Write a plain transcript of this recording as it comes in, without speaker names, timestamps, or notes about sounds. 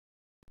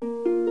Hello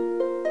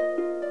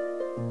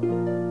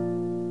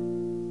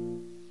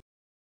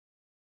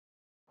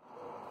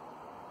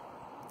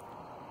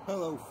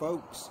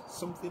folks,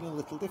 something a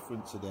little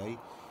different today.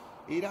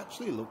 It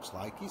actually looks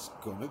like it's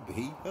gonna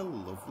be a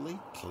lovely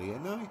clear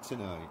night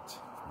tonight.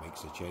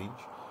 Makes a change.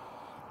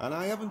 And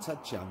I haven't had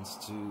a chance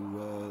to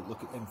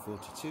look at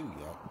M42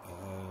 yet,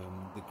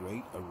 the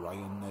Great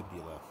Orion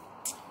Nebula.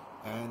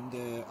 And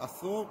I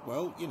thought,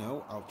 well, you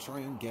know, I'll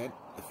try and get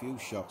a few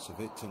shots of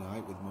it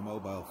tonight with my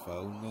mobile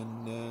phone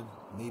and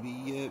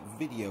maybe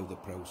video the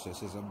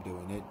process as I'm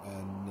doing it,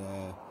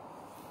 and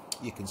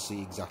you can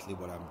see exactly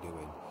what I'm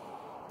doing.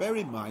 Bear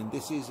in mind,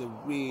 this is a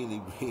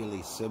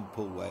really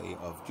simple way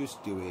of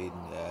just doing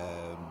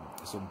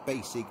some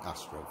basic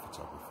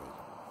astrophotography.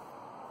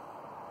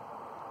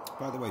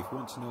 By the way, if you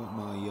want to know what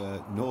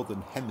my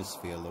northern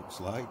hemisphere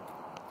looks like,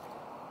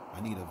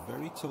 I need a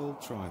very tall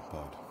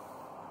tripod.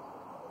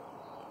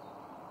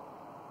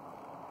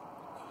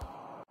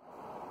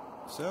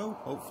 So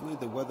hopefully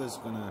the weather's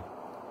gonna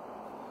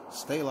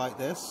stay like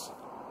this,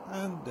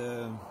 and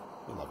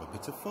we'll have a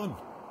bit of fun.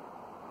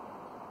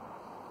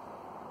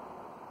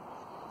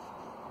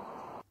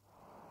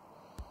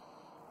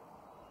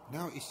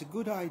 Now, it's a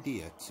good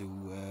idea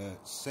to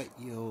set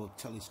your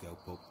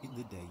telescope up in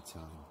the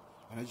daytime,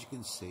 and as you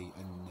can see,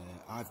 and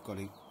I've got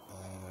it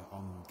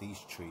on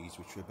these trees,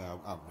 which are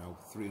about, I don't know,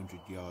 300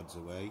 yards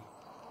away.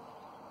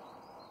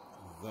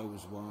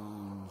 Those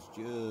ones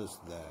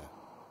just there.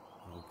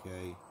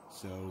 Okay,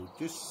 so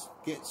just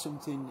get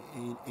something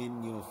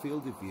in your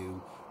field of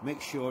view, make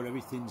sure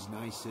everything's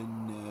nice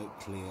and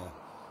clear,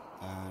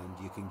 and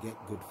you can get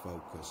good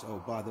focus.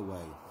 Oh, by the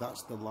way,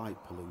 that's the light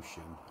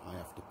pollution I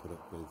have to put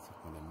up with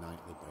on a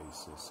nightly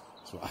basis.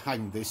 So I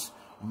hang this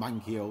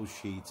manky old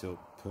sheet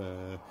up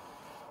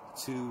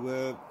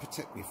to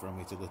protect me from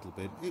it a little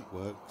bit. It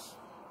works.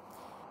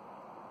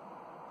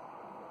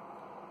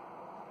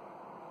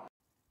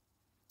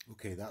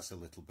 Okay, that's a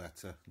little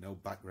better. No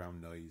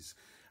background noise.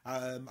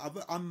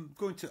 I'm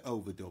going to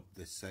overdub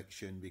this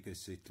section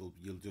because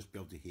you'll just be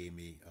able to hear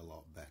me a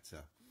lot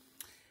better.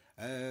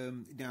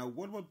 Now,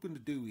 what I'm going to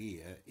do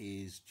here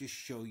is just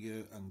show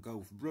you and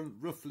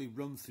roughly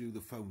run through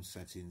the phone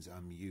settings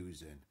I'm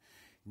using.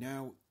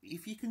 Now,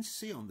 if you can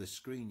see on the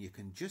screen, you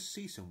can just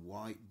see some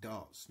white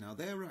dots. Now,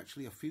 there are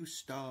actually a few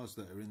stars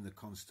that are in the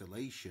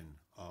constellation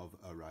of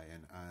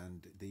Orion,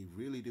 and they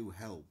really do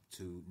help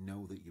to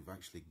know that you've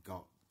actually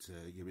got,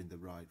 you're in the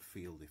right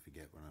field, if you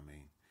get what I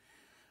mean.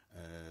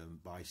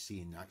 By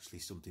seeing actually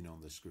something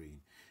on the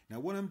screen.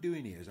 Now, what I'm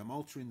doing here is I'm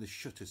altering the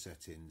shutter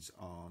settings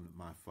on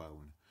my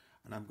phone,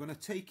 and I'm going to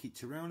take it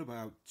to around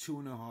about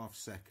 2.5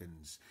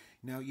 seconds.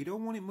 Now, you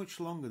don't want it much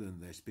longer than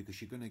this because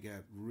you're going to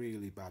get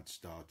really bad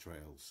star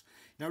trails.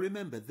 Now,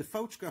 remember, the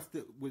photograph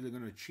that we're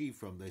going to achieve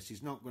from this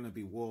is not going to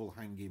be wall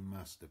hanging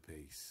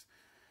masterpiece.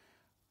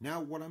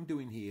 Now, what I'm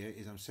doing here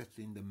is I'm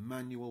setting the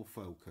manual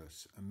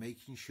focus and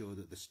making sure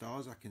that the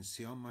stars I can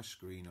see on my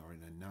screen are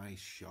in a nice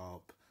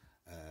sharp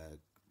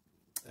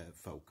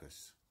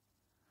focus.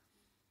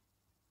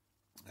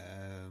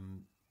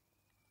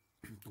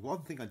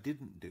 One thing I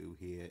didn't do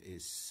here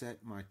is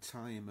set my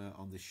timer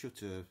on the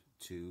shutter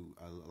to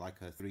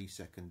like a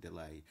 3-second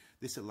delay.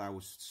 This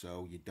allows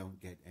so you don't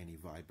get any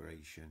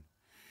vibration.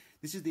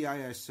 This is the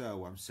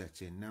ISO I'm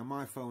setting. Now,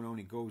 my phone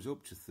only goes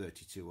up to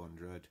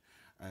 3200,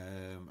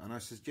 and I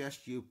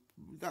suggest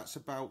that's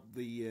about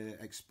the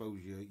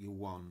exposure you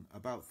want,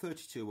 about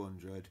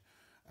 3200,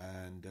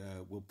 and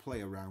we'll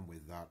play around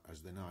with that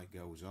as the night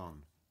goes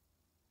on.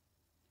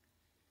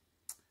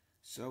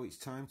 So it's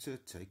time to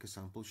take a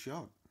sample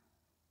shot.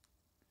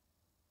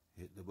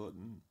 Hit the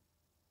button,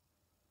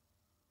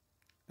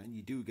 and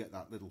you do get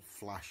that little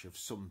flash of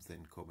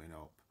something coming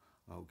up.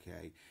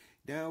 Okay,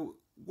 now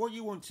what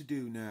you want to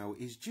do now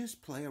is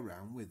just play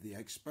around with the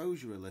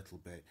exposure a little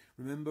bit.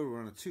 Remember, we're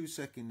on a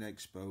 2-second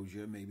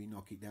exposure, maybe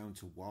knock it down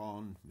to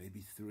 1,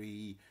 maybe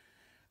 3,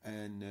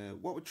 and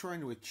what we're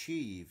trying to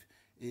achieve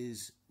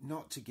is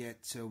not to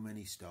get so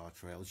many star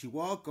trails. You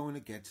are going to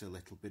get a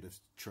little bit of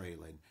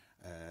trailing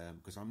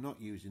because I'm not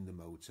using the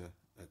motor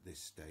at this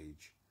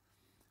stage.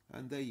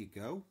 And there you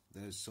go,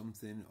 there's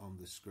something on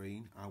the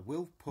screen. I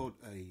will put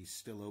a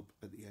still up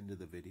at the end of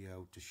the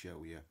video to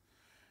show you.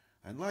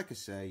 And like I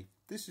say,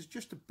 this is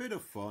just a bit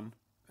of fun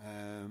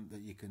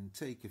that you can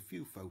take a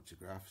few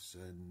photographs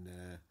and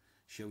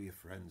show your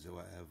friends or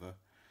whatever.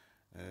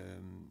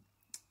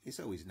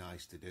 It's always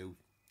nice to do.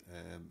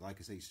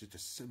 Like I say, it's just a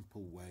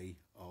simple way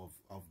of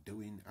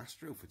doing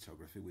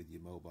astrophotography with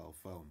your mobile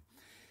phone.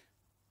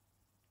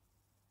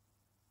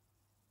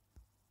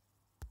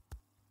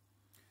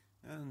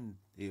 And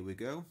here we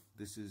go.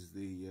 This is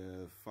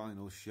the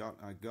final shot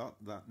I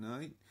got that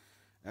night.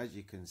 As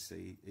you can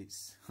see,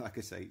 it's, like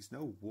I say, it's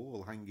no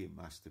wall hanging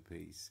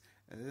masterpiece,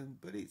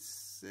 but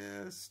it's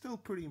still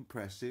pretty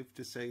impressive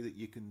to say that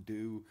you can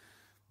do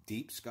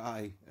deep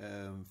sky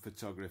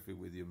photography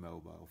with your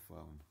mobile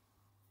phone.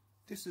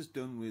 This is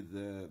done with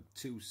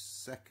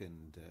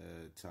 2-second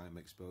time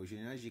exposure,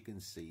 and as you can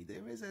see,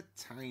 there is a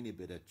tiny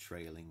bit of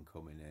trailing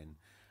coming in,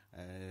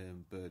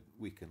 but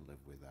we can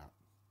live with that.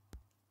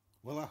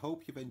 Well, I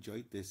hope you've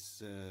enjoyed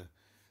this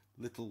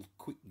little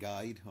quick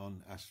guide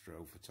on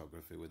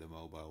astrophotography with a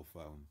mobile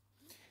phone.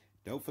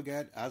 Don't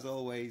forget, as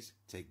always,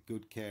 take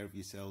good care of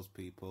yourselves,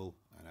 people,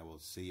 and I will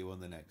see you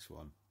on the next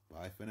one.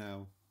 Bye for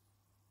now.